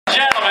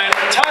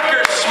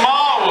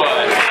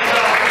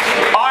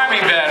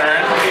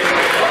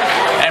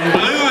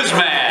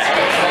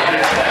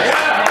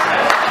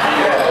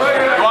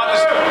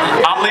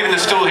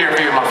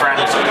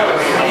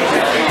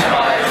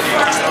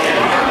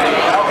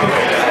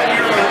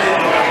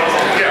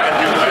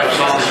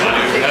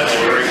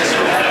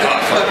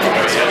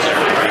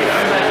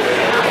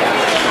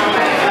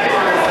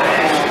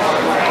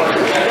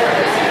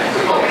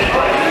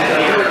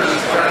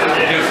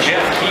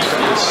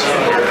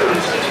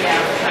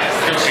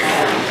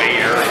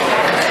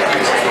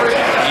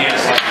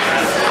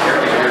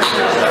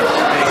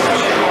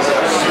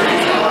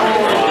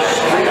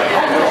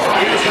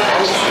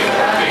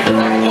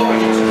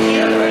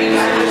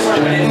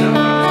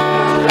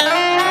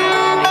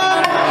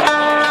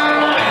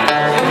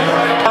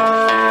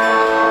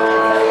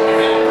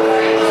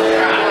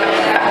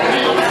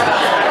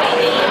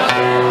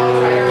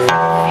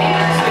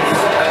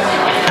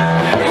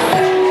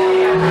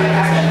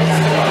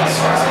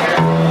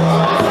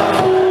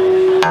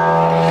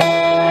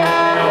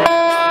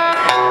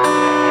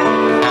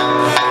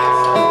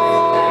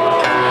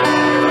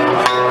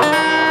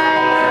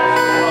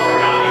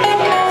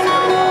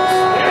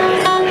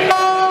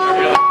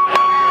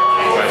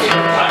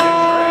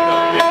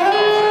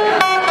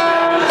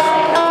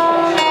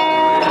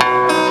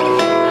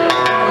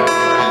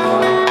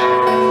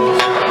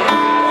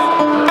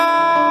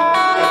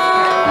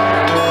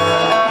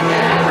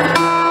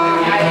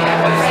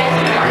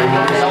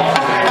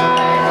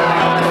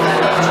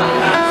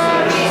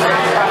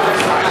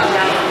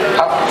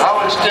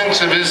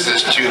expensive is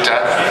this Utah?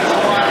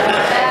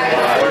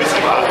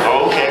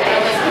 Okay.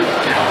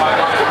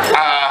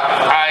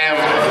 I am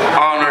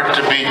honored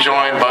to be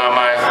joined by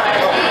my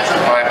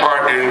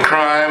partner in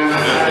crime,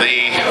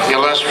 the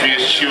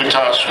illustrious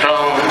Utah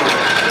Strong.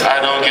 I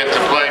don't get to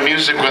play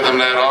music with him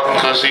that often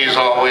because he's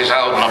always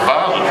out and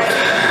about.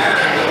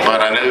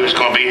 But I knew he was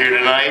going to be here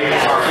tonight,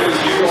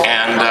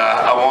 and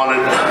I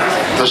wanted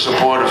the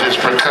support of his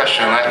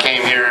percussion. I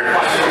came here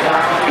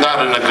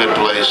not in a good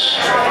place.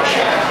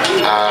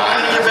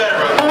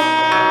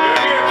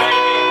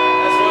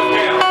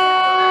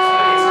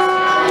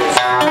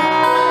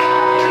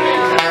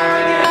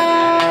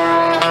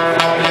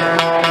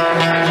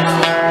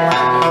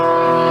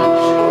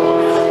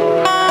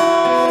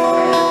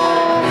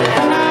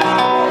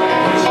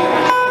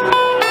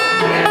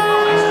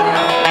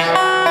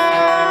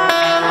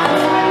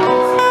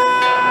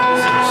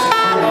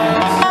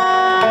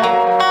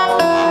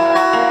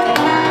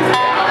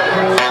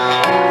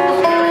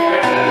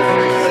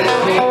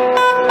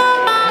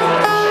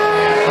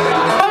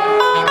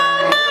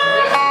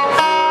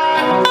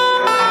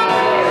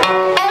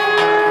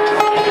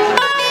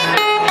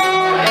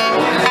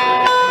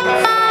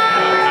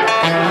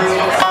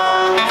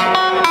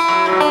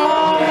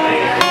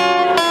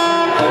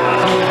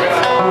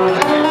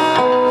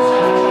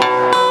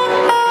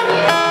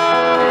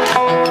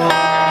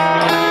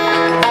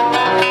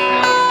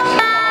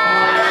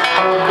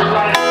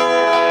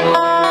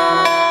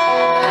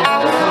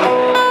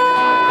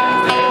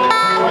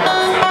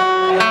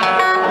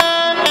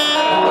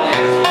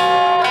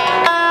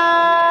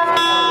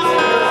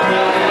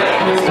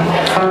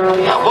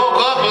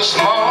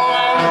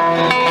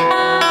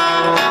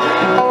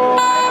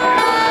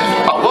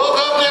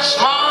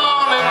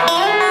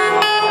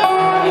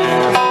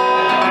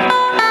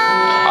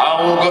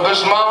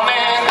 This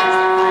morning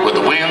with the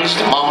winds,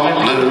 the morning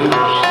blues.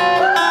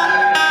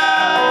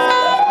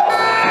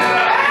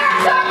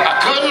 I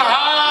couldn't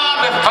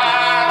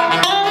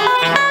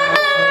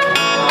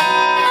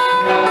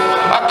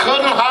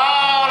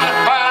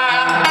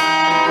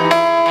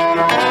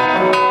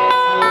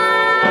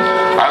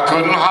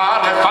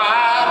hardly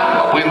find,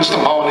 my Wednesday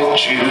morning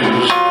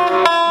shoes.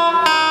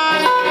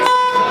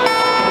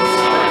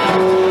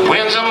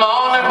 Wednesday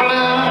morning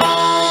blues.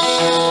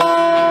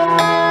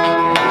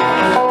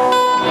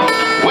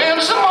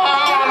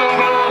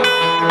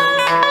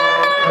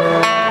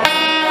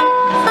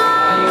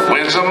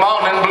 Wednesday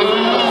morning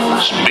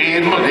blues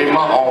made me leave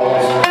my home.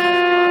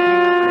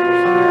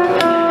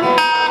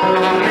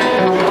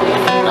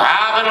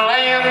 I've been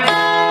laying,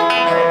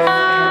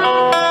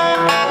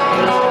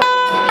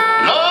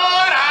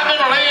 Lord, I've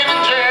been laying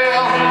in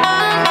jail.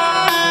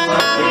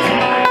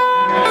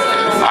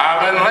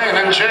 I've been laying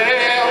in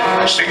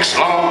jail 6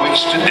 long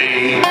weeks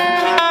today.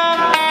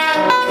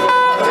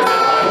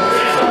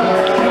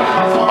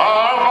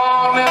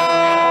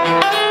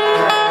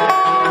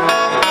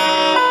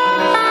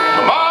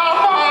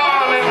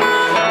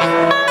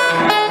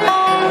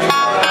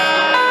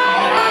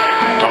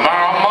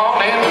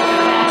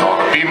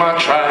 My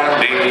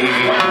trial day.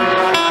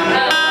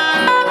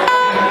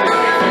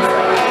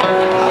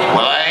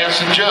 Well, I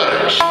asked the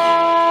judge.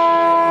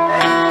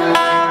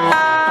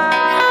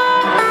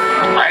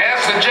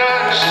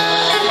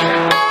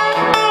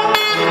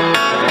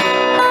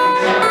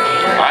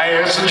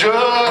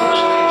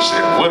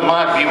 Said, what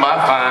might be my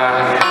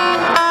fine?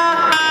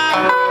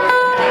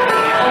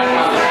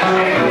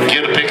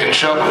 Get a pick and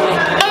shovel.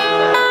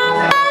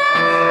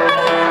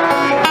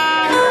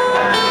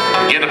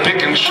 Get a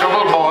pick and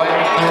shovel, boy.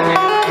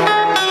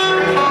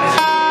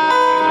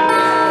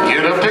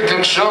 Get a pick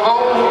and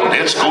shovel,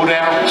 let's go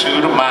down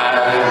to the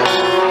mines.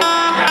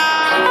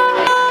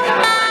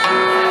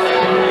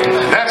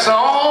 That's the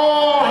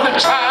only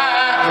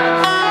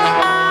time.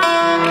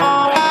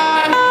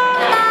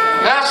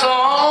 That's the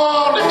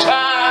only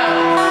time.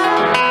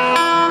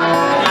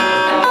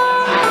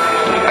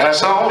 That's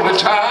the only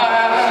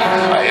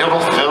time I ever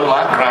felt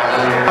like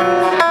crying.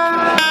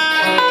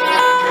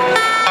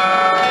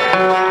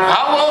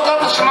 I woke up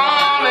this morning.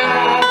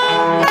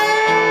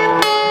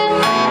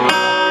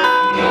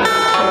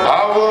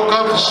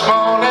 This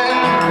morning,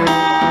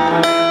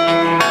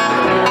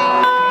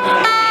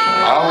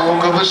 I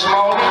woke up this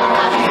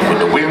morning with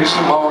the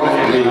Wednesday morning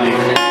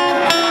blues.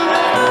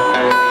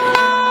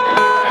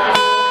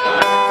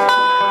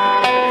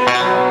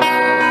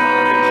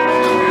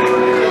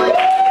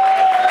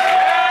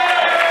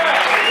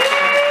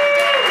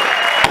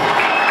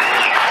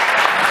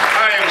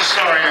 I am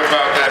sorry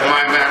about that,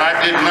 my man. I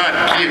did not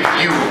give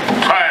you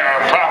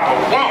proper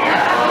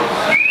warning.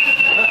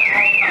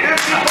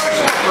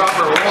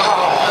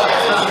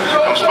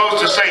 I'm supposed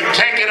to say,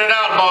 taking it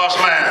out, boss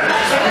man.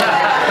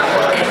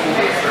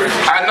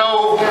 I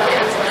know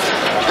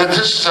that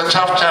this is a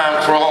tough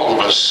time for all of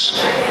us,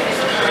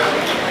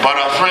 but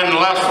a friend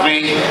left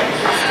me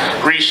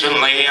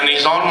recently and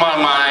he's on my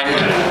mind.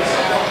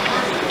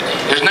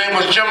 His name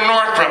was Jim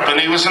Northrup and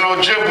he was an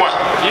Ojibway.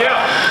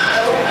 Yeah.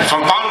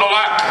 From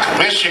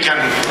Michigan,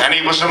 and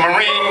he was a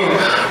Marine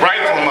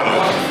rifleman.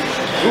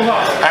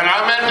 And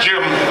I met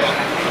Jim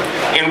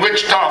in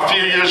Wichita a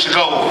few years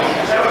ago.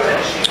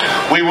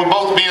 We were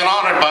both being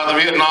honored by the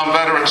Vietnam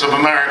Veterans of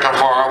America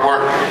for our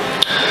work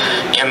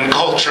in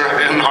culture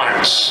and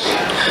arts.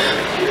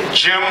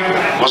 Jim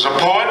was a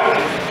poet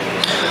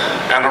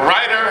and a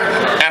writer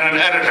and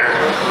an editor.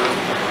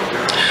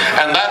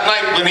 And that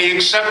night when he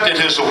accepted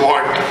his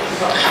award,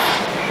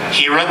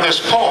 he read this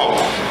poem.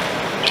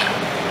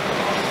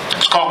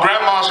 It's called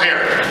Grandma's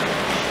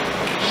Hair.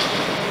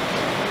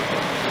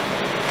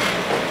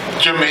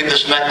 Jim made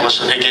this necklace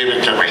and he gave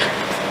it to me.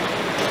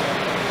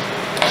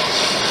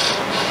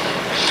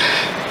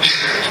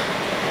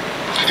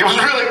 It was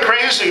really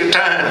crazy at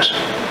times.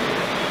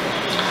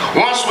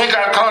 Once we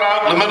got caught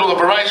out in the middle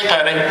of a rice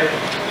paddy,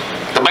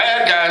 the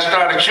bad guys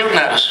started shooting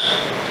at us.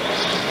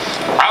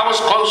 I was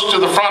close to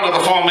the front of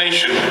the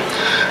formation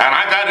and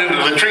I got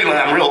into the tree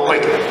line real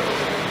quick.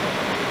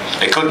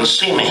 They couldn't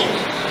see me.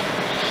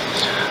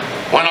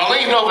 When I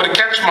leaned over to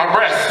catch my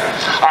breath,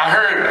 I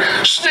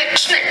heard snick,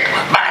 snick,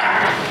 bang.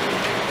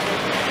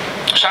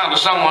 Sound of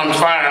someone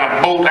firing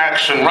a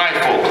bolt-action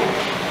rifle,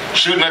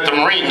 shooting at the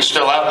Marines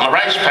still out in the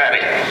rice paddy.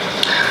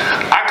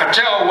 I could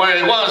tell where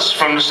he was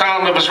from the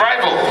sound of his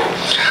rifle.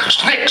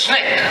 Snick,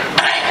 snick,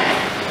 bang.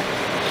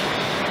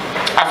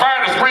 I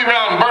fired a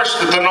 3-round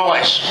burst at the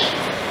noise.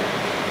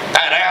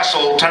 That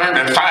asshole turned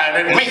and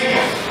fired at me.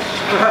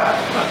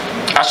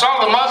 I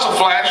saw the muzzle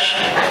flash.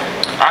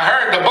 I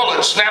heard the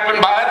bullet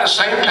snapping by at the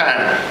same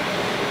time.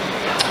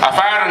 I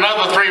fired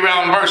another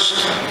 3-round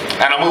burst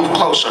and I moved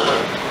closer.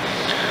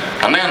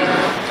 And then,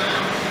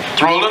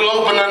 through a little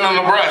opening in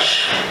the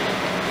brush,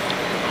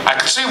 I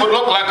could see what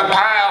looked like a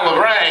pile of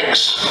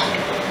rags,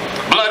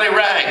 bloody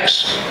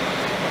rags.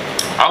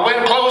 I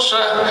went closer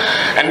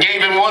and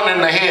gave him one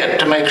in the head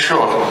to make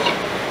sure.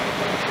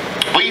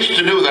 We used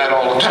to do that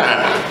all the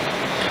time.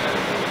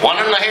 One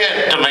in the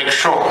head to make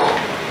sure.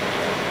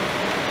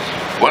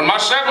 When my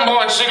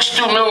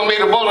 7.62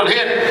 millimeter bullet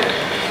hit,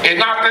 it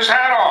knocked his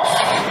hat off.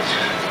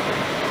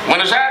 When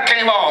his hat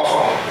came off,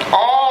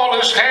 all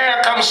his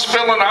hair comes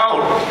spilling out.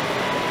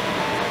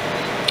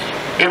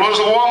 It was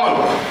a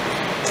woman.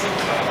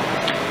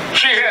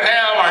 She had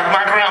hair like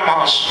my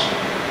grandma's.